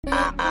R.I.P.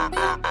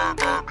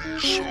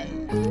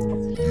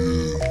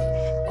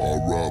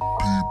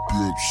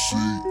 Pimp C.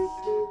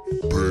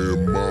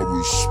 Paying my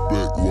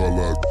respect while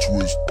I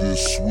twist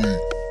this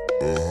sweet.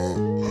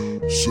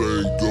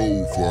 Same go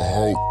for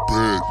Hawk,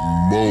 Pat, and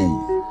Mo.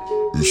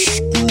 And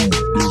screw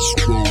this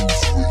goes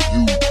for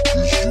you,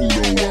 cause you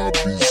know I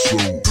be so.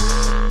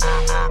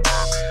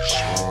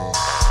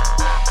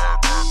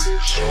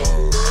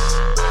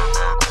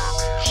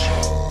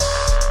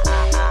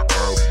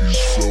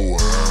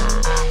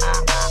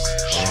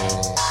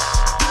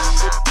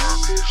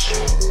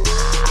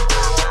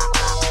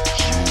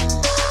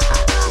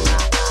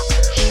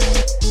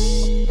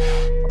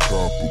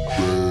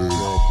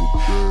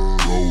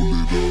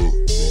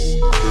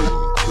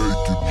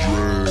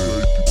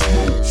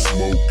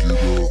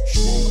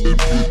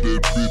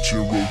 In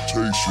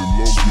rotation,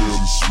 long as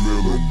it's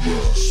smelling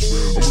right.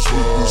 I'ma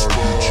spit this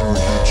bitch, you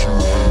hit you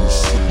on the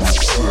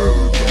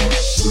Saturday.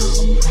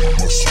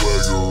 My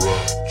swagger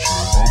right.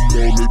 I'm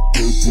on that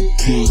purple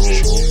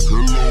push.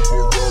 Hello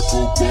Barack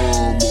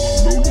Obama,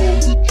 no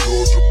longer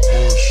Georgia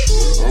Bush.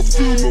 I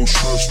feel no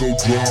stress, no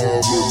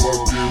drama. My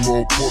game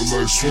on point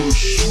like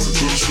swish.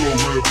 Just go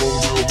red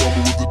bone, little mama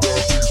with the dog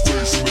piece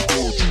face in the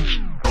torture.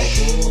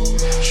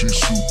 She's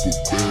super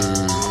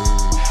bad.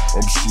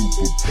 I'm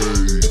super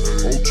paid,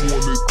 on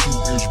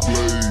 22-inch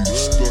blades,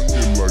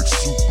 stuntin' like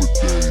super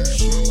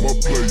days. My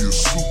play is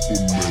super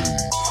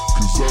made,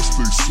 cause I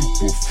stay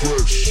super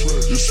fresh.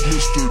 It's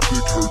Mr.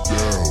 Dick her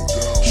down,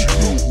 she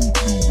know who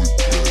do it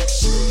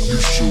best. You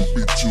should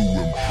be too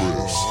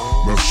impressed.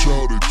 Now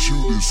shout at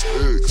you this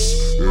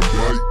X, and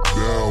bite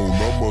down,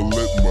 I'ma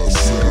let my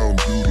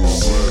sound do the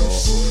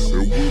rest.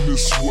 And when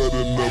it's wet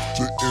enough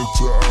to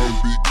enter,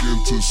 I'll begin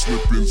to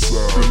slip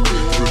inside.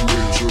 And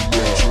nature,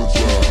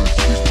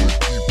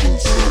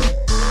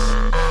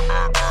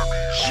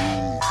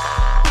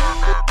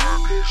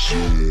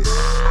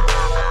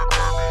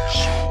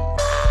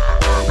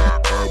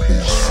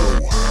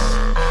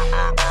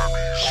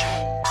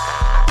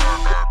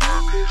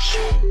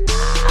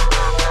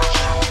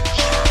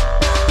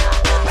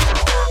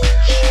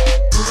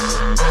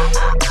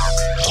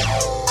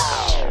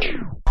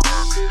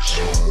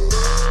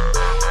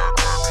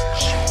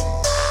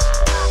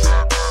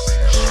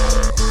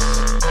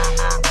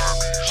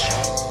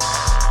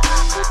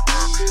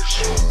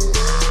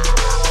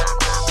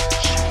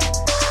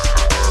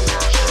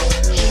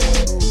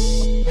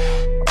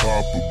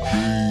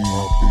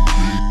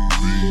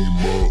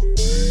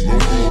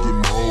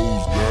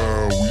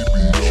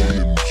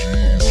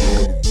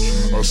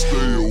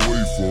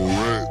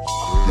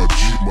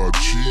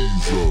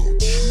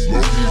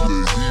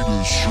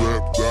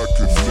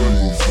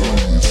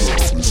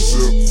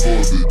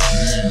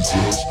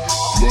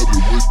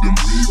 flooded with them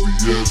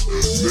BBS,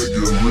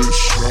 nigga rich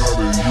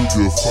shining, you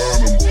can find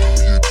them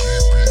through your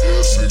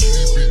GPS, and he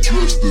be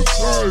dressed the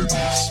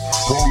tightest.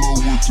 Polo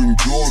with them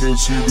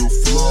Jordans, he the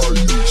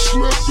flyest,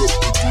 slapped up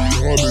the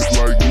 300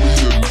 like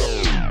Leonardo.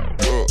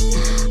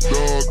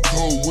 Dog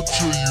Cole, what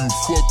till you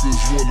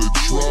fuckers wanna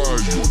try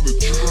it?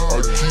 I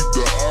keep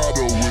the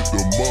auto with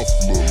the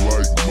muffler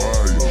like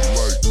Maya.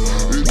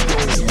 It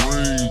don't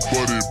ring,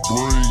 but it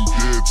bring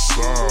dead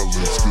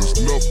silence, cause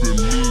nothing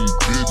mean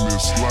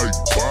business like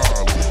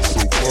violence.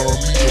 So find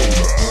me on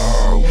the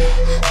island,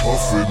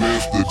 puffin'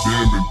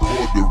 Amsterdam and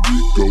Puerto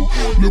Rico.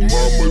 The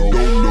mama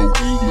don't know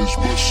English,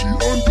 but she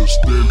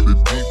understand the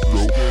deep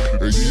though.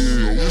 And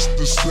yeah, it's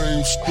the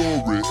same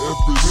story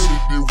every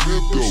city we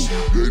go.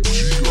 That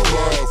G5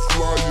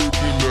 flyer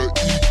than the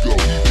ego,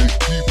 they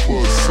keep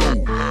us so.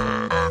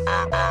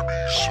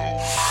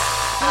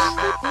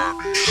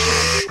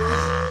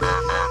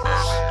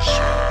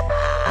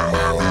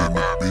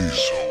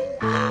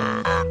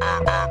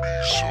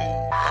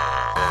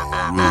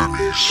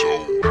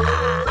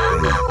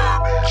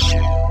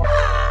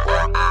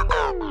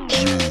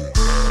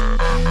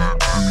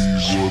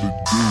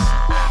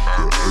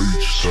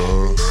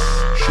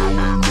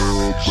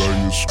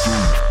 Banging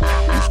screw,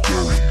 it's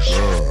going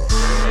down.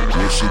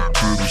 What's up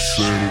to the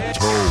San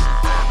Antonio,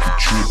 the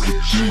Triple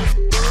D,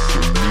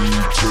 from Lee,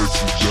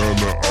 Texas down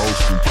to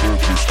Austin,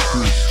 Corpus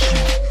Christi,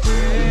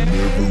 and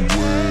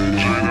everywhere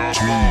in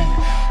between,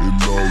 and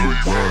all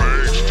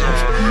around.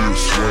 I'm still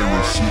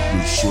swinging,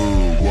 sipping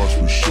syrup, watch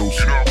me show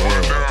some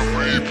wine.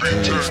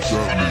 Can't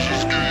stop me,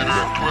 in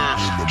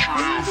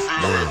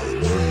the